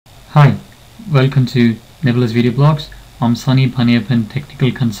Hi, welcome to Nebulous Video Blogs. I'm Sunny Paniappan,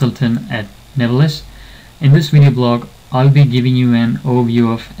 Technical Consultant at Nebulous. In this video blog, I'll be giving you an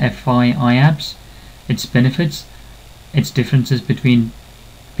overview of FI iApps, its benefits, its differences between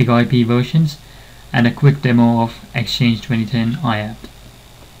Big IP versions, and a quick demo of Exchange 2010 iApp.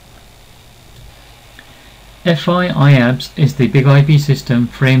 FI iApps is the Big IP system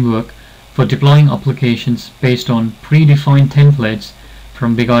framework for deploying applications based on predefined templates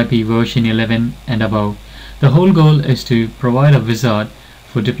from Big IP version 11 and above. The whole goal is to provide a wizard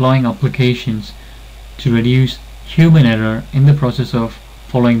for deploying applications to reduce human error in the process of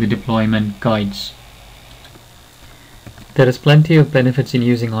following the deployment guides. There is plenty of benefits in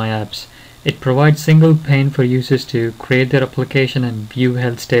using iApps. It provides single pane for users to create their application and view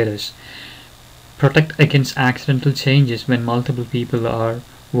health status, protect against accidental changes when multiple people are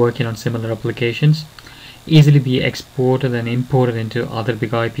working on similar applications, easily be exported and imported into other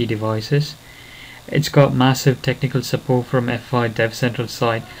Big IP devices. It's got massive technical support from FI Dev Central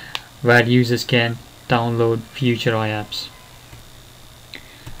site where users can download future iApps.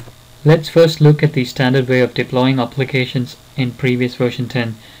 Let's first look at the standard way of deploying applications in previous version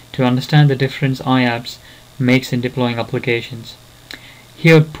 10 to understand the difference iApps makes in deploying applications.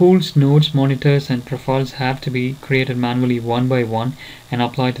 Here, pools, nodes, monitors, and profiles have to be created manually one by one and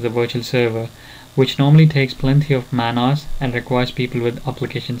applied to the virtual server, which normally takes plenty of man-hours and requires people with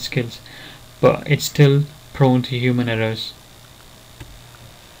application skills, but it's still prone to human errors.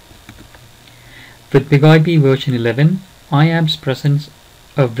 With Big IP version 11, iApps presents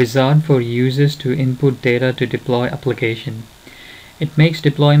a wizard for users to input data to deploy application. It makes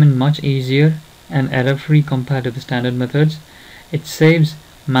deployment much easier and error-free compared to the standard methods. It saves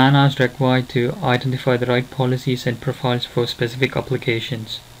man-hours required to identify the right policies and profiles for specific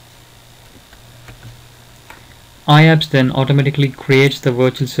applications. iApps then automatically creates the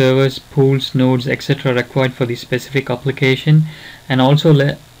virtual servers, pools, nodes, etc. required for the specific application and also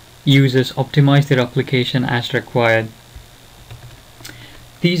let users optimize their application as required.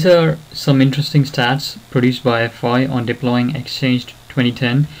 These are some interesting stats produced by FI on deploying Exchange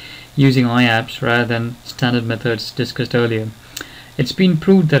 2010 using iApps rather than standard methods discussed earlier. It's been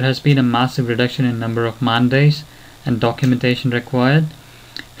proved there has been a massive reduction in number of man days and documentation required,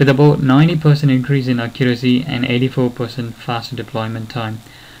 with about 90% increase in accuracy and 84% faster deployment time.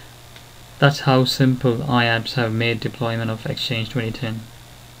 That's how simple iApps have made deployment of Exchange 2010.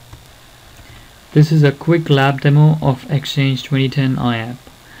 This is a quick lab demo of Exchange 2010 iApp.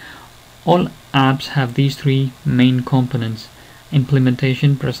 All apps have these three main components: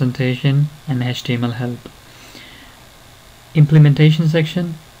 implementation, presentation, and HTML help. Implementation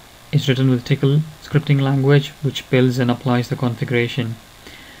section is written with Tickle scripting language, which builds and applies the configuration.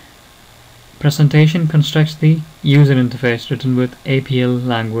 Presentation constructs the user interface written with APL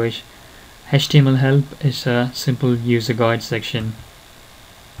language. HTML help is a simple user guide section.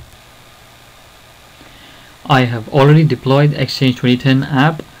 I have already deployed Exchange 2010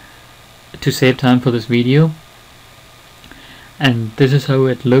 app to save time for this video, and this is how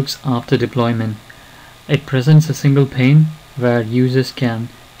it looks after deployment. It presents a single pane where users can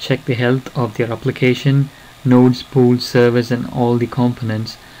check the health of their application, nodes, pools, servers, and all the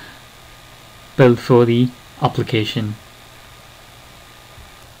components built for the application.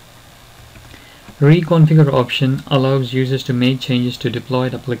 Reconfigure option allows users to make changes to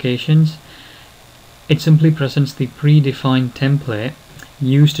deployed applications. It simply presents the predefined template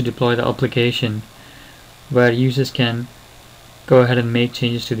used to deploy the application, where users can go ahead and make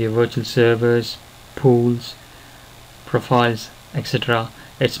changes to their virtual servers, pools, profiles, etc.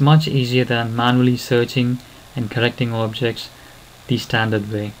 It's much easier than manually searching and correcting objects the standard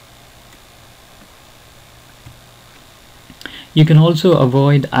way. You can also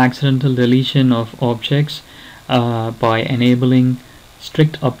avoid accidental deletion of objects by enabling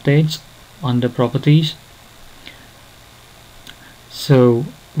strict updates under properties. So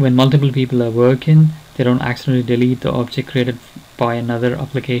when multiple people are working, they don't accidentally delete the object created by another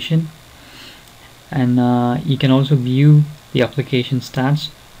application. And you can also view the application stats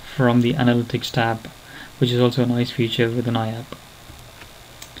from the Analytics tab, which is also a nice feature with an iApp.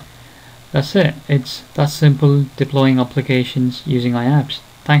 That's it. It's that simple, deploying applications using iApps.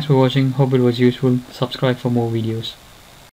 Thanks for watching. Hope it was useful. Subscribe for more videos.